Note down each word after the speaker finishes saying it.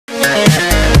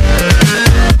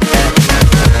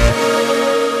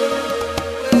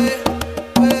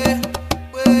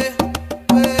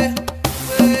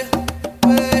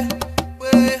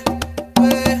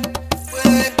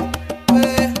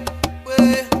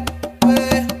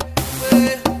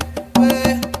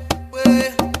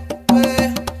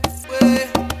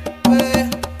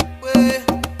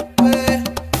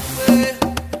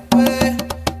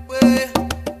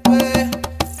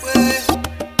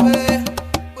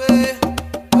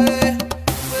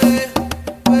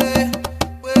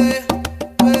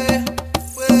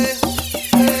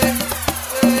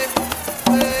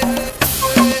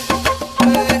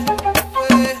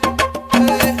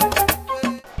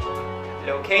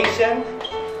location.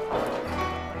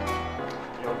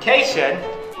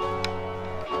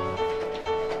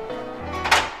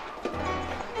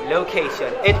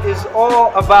 It is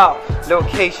all about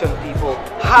location, people.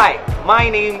 Hi, my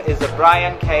name is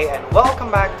Brian K and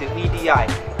welcome back to EDI.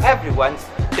 Everyone's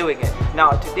doing it.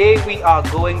 Now today we are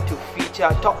going to feature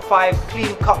top 5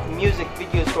 clean cut music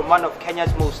videos from one of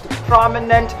Kenya's most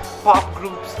prominent pop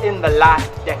groups in the last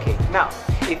decade. Now,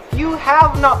 if you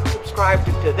have not subscribed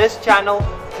to this channel,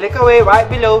 click away right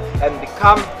below and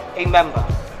become a member.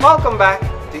 Welcome back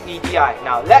to EDI.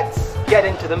 Now let's get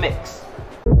into the mix.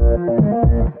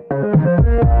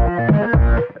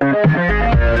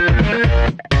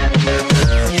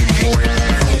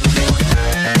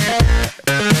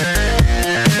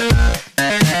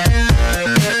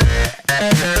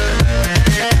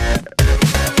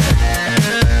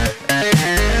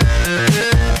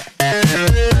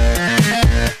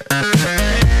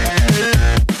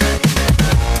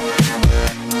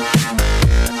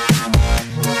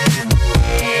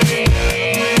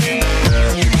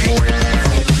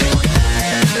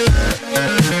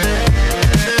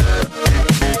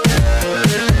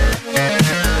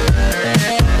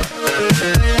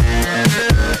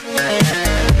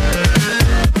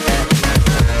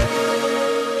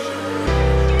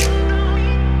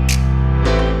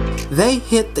 They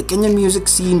hit the Kenyan music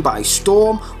scene by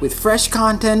storm with fresh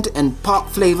content and pop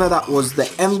flavor that was the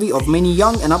envy of many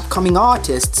young and upcoming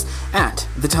artists at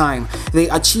the time. They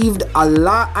achieved a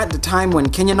lot at the time when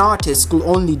Kenyan artists could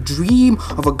only dream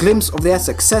of a glimpse of their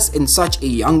success in such a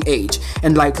young age,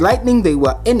 and like lightning they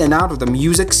were in and out of the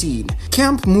music scene.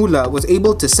 Camp Mulla was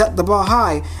able to set the bar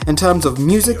high in terms of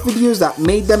music videos that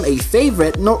made them a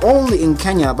favorite not only in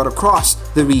Kenya but across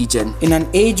the region. In an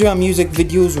age where music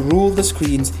videos ruled the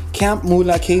screens, Camp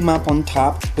Mulla came up on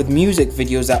top with music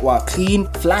videos that were clean,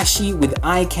 flashy, with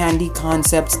eye candy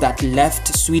concepts that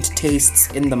left sweet tastes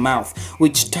in the mouth,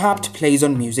 which topped plays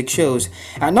on music shows.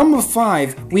 At number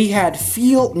 5, we had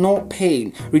Feel No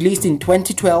Pain, released in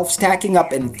 2012, stacking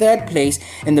up in 3rd place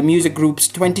in the music group's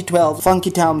 2012 Funky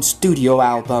Town studio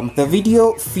album. The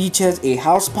video features a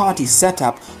house party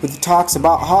setup with talks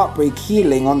about heartbreak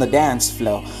healing on the dance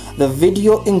floor. The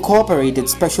video incorporated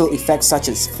special effects such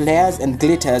as flares and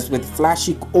glitters with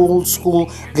flashy old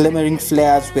school glimmering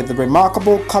flares with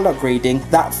remarkable color grading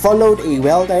that followed a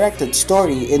well-directed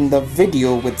story in the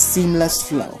video with seamless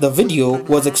flow. The video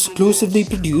was exclusively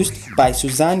produced by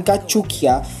Suzanne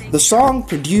Gachukia, the song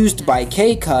produced by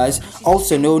Kenyans,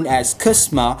 also known as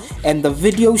Kusma, and the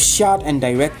video shot and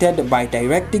directed by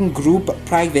directing group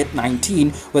Private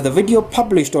 19, with the video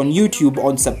published on YouTube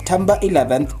on September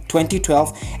 11th,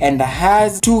 2012 and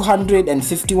has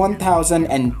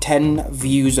 251,010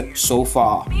 views so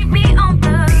far.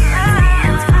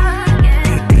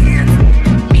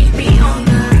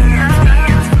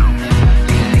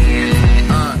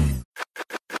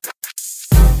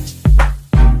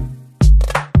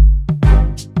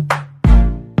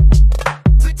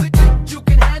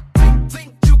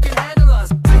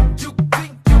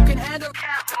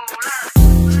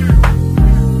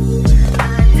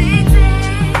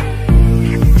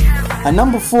 At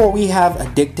number 4, we have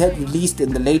Addicted, released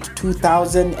in the late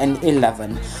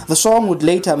 2011. The song would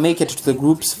later make it to the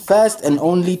group's first and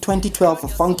only 2012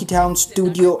 Funky Town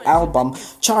studio album,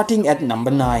 charting at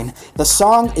number 9. The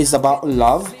song is about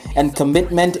love and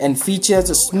commitment and features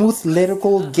a smooth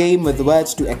lyrical game with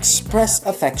words to express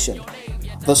affection.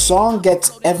 The song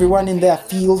gets everyone in their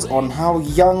feels on how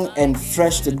young and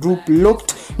fresh the group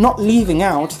looked, not leaving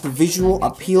out the visual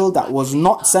appeal that was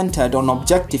not centered on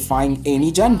objectifying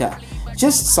any gender.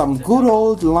 Just some good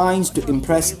old lines to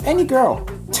impress any girl.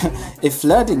 If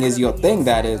flirting is your thing,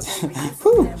 that is.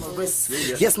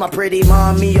 Yes, my pretty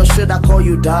mommy, or should I call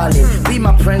you darling? Be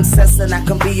my princess and I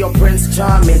can be your prince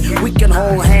charming. We can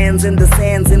hold hands in the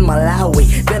sands in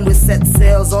Malawi, then we set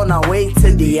sails on our way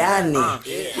to Diani.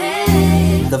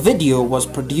 The video was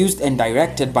produced and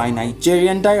directed by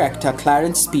Nigerian director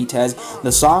Clarence Peters,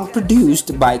 the song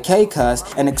produced by Kenyans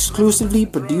and exclusively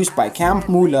produced by Camp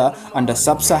Mulla under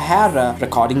Sub-Sahara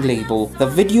recording label. The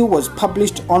video was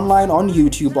published online on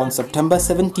YouTube on September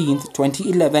 17th,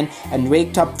 2011 and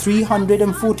raked up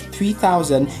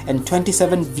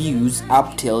 343,027 views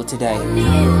up till today.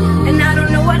 And I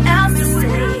don't know what else to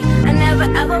say. I never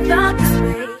ever felt this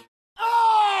way.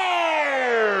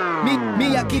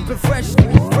 Me, I keep it fresh,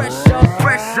 fresh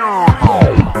on.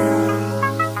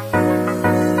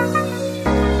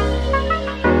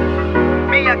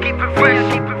 Me, I keep it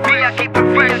fresh, me, I keep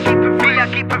it fresh, me, I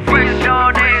keep it fresh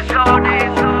all day, all day,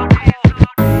 all day.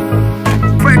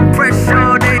 Fresh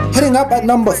all day. Hitting up at At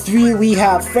number 3, we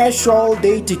have Fresh All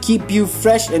Day to keep you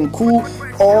fresh and cool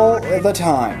all the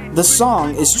time. The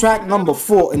song is track number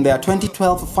 4 in their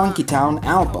 2012 Funky Town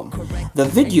album. The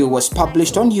video was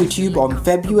published on YouTube on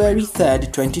February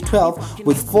 3rd, 2012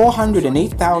 with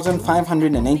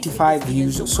 408,595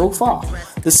 views so far.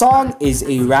 The song is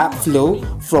a rap flow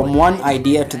from one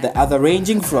idea to the other,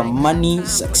 ranging from money,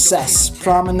 success,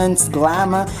 prominence,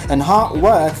 glamour, and hard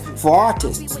work for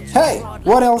artists. Hey,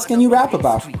 what else can you rap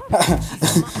about?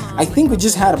 I think we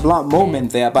just had a blunt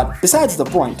moment there, but besides the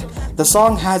point, the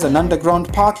song has an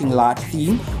underground parking lot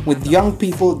theme with young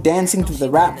people dancing to the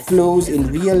rap flows in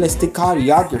realistic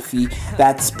choreography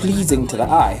that's pleasing to the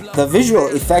eye. The visual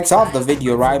effects of the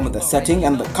video rhyme with the setting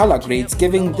and the color grades,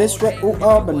 giving this retro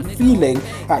urban feeling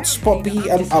that's poppy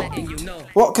and upbeat.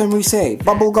 What can we say?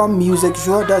 Bubblegum music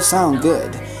sure does sound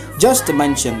good. Just to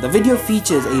mention, the video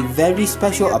features a very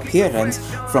special appearance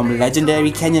from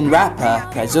legendary Kenyan rapper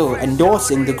Kazo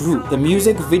endorsing the group. The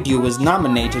music video was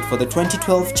nominated for the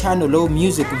 2012 Channel O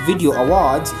Music Video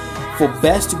Awards for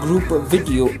Best Group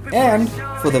Video and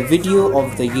for the Video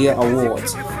of the Year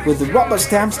Awards. With rubber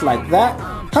stamps like that,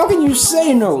 how can you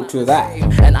say no to that?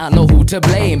 And I know who to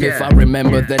blame. If I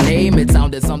remember the name, it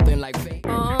sounded something like fame.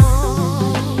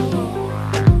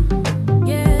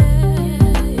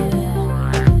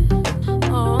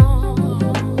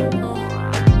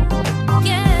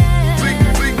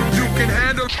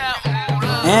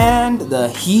 And the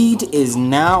heat is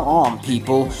now on,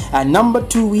 people. At number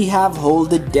 2, we have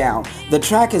Hold It Down. The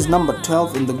track is number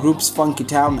 12 in the group's Funky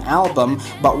Town album,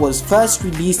 but was first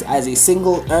released as a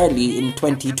single early in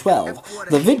 2012.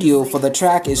 The video for the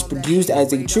track is produced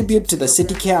as a tribute to the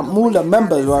city camp Mulla'S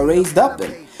members were raised up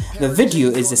in. The video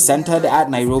is centered at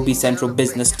Nairobi Central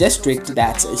Business District,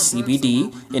 that's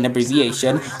CBD in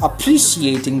abbreviation,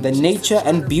 appreciating the nature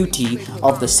and beauty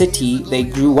of the city they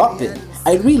grew up in.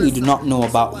 I really do not know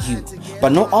about you,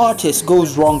 but no artist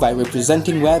goes wrong by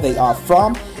representing where they are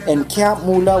from, and Camp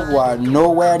Mulla'S were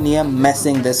nowhere near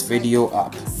messing this video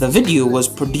up. The video was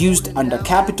produced under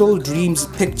Capital Dreams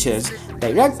Pictures,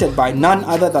 directed by none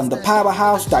other than the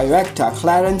powerhouse director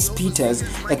Clarence Peters,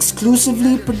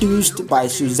 exclusively produced by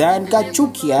Suzanne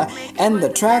Gachukia, and the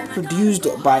track produced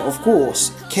by, of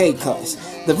course, K-Cuz.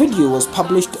 The video was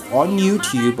published on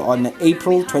YouTube on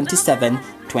April 27,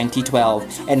 2012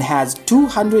 and has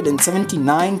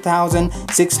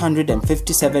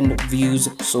 279,657 views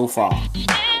so far.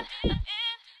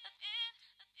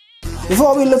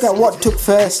 Before we look at what took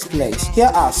first place,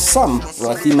 here are some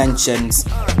worthy mentions.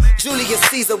 Julius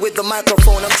Caesar with the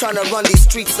microphone, I'm trying to run these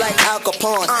streets like Al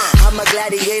Capone. I'm a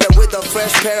gladiator with a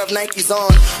fresh pair of Nikes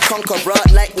on, conqueror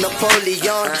like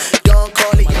Napoleon. Don't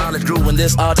call it. Knowledge grew in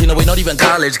this art, you know, we not even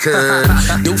college could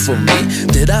do for me.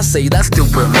 Did I say that's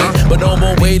stupid me? But no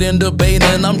more waiting,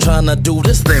 debating, I'm trying to do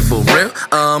this thing for real.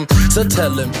 So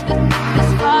tell him.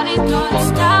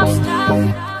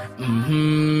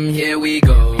 Here we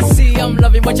go. See, I'm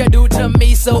loving what you do to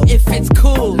me, so if it's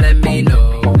cool, let me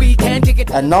know. We can kick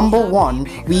it. At number 1,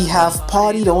 we have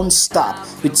Party Don't Stop,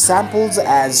 which samples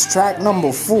as track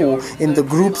number 4 in the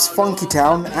group's Funky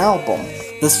Town album.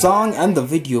 The song and the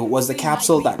video was the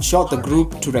capsule that shot the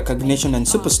group to recognition and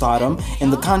superstardom in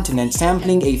the continent,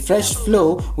 sampling a fresh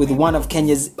flow with one of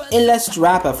Kenya's illest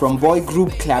rapper from boy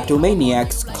group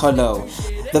Kleptomaniacs, Kolo.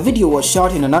 The video was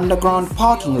shot in an underground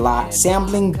parking lot,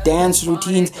 sampling dance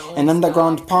routines and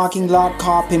underground parking lot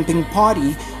car pimping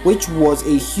party, which was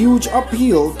a huge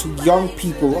appeal to young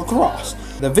people across.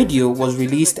 The video was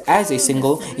released as a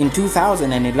single in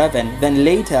 2011, then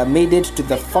later made it to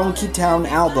the Funky Town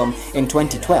album in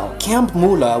 2012. Camp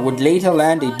Mulla'S would later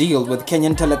land a deal with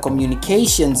Kenyan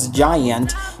telecommunications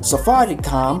giant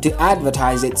Safaricom to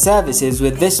advertise its services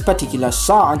with this particular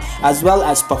song, as well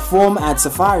as perform at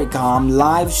Safaricom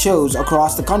live shows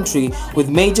across the country with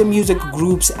major music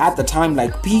groups at the time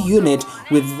like P Unit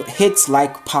with hits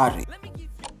like Party.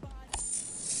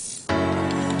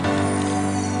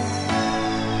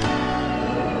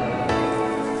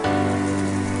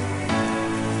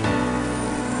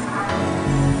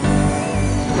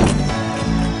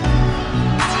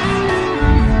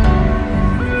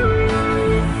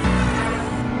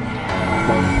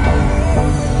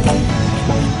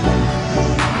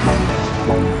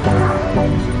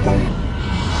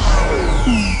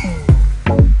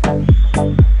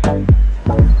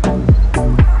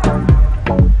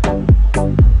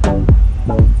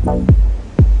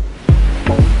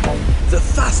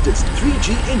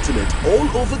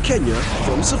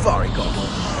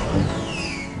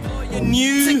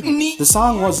 The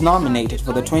song was nominated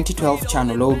for the 2012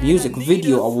 Channel O Music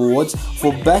Video Awards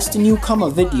for Best Newcomer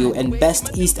Video and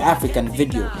Best East African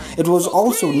Video. It was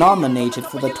also nominated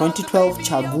for the 2012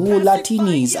 Chaguo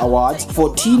Latinis Awards for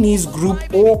Teenies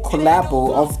Group or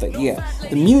Collabo of the Year.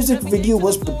 The music video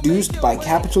was produced by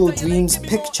Capital Dreams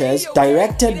Pictures,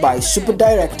 directed by super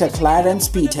director Clarence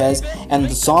Peters, and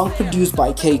the song produced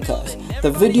by K-Curve.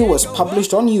 The video was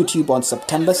published on YouTube on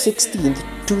September 16,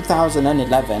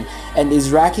 2011 and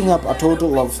is racking up a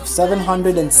total of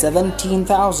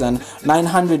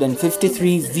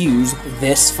 717,953 views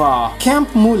this far.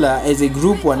 Camp Mulla as a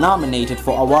group were nominated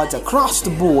for awards across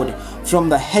the board, from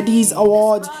the Headies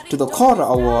Awards to the Kora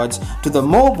Awards to the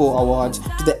Mobo Awards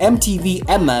to the MTV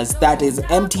Emmas, that is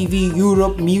MTV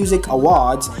Europe Music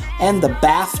Awards, and the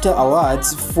BAFTA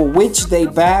Awards, for which they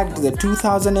bagged the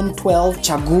 2012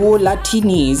 Chaguo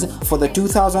Latinis for the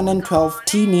 2012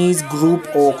 Teenies Group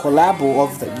or Collabo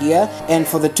of the Year, and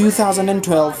for the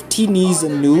 2012 Teenies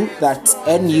New, that's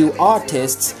NU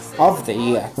Artists of the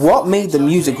Year. What made the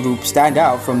music group stand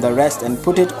out from the rest and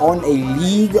put it on a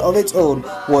league of its own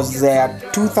was their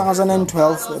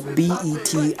 2012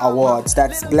 BET Awards,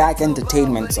 that's Black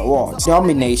Entertainment Awards,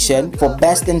 nomination for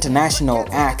Best International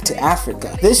Act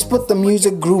Africa. This put the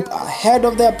music group ahead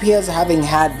of their peers, having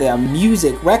had their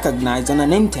music recognized on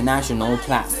an international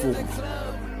platform.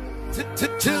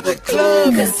 To the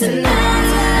club, 'cause tonight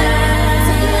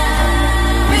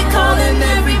we're calling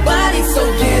everybody, so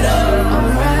get up.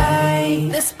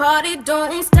 Alright, this party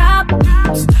don't stop,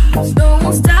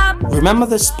 don't stop. Remember,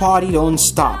 this party don't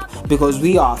stop, because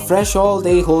we are fresh all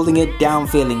day, holding it down,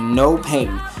 feeling no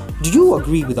pain. Do you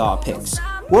agree with our picks?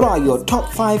 What are your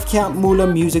top 5 Camp Mulla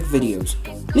music videos?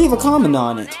 Leave a comment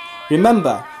on it.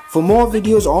 Remember, for more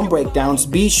videos on breakdowns,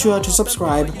 be sure to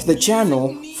subscribe to the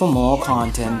channel for more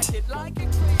content.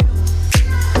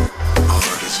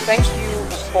 Thank you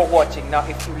for watching. Now,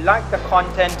 if you like the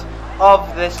content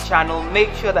of this channel,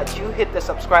 make sure that you hit the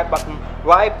subscribe button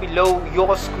right below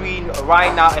your screen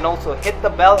right now, and also hit the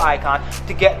bell icon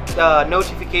to get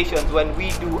notifications when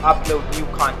we do upload new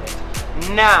content.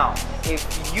 Now, if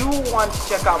you want to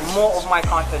check out more of my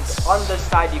content on this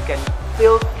side, you can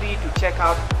feel free to check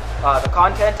out the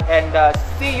content, and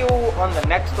see you on the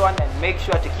next one, and make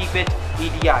sure to keep it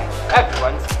EDI.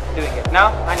 Everyone's doing it.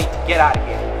 Now I need to get out of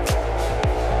here.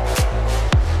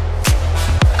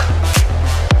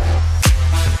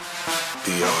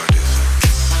 the art.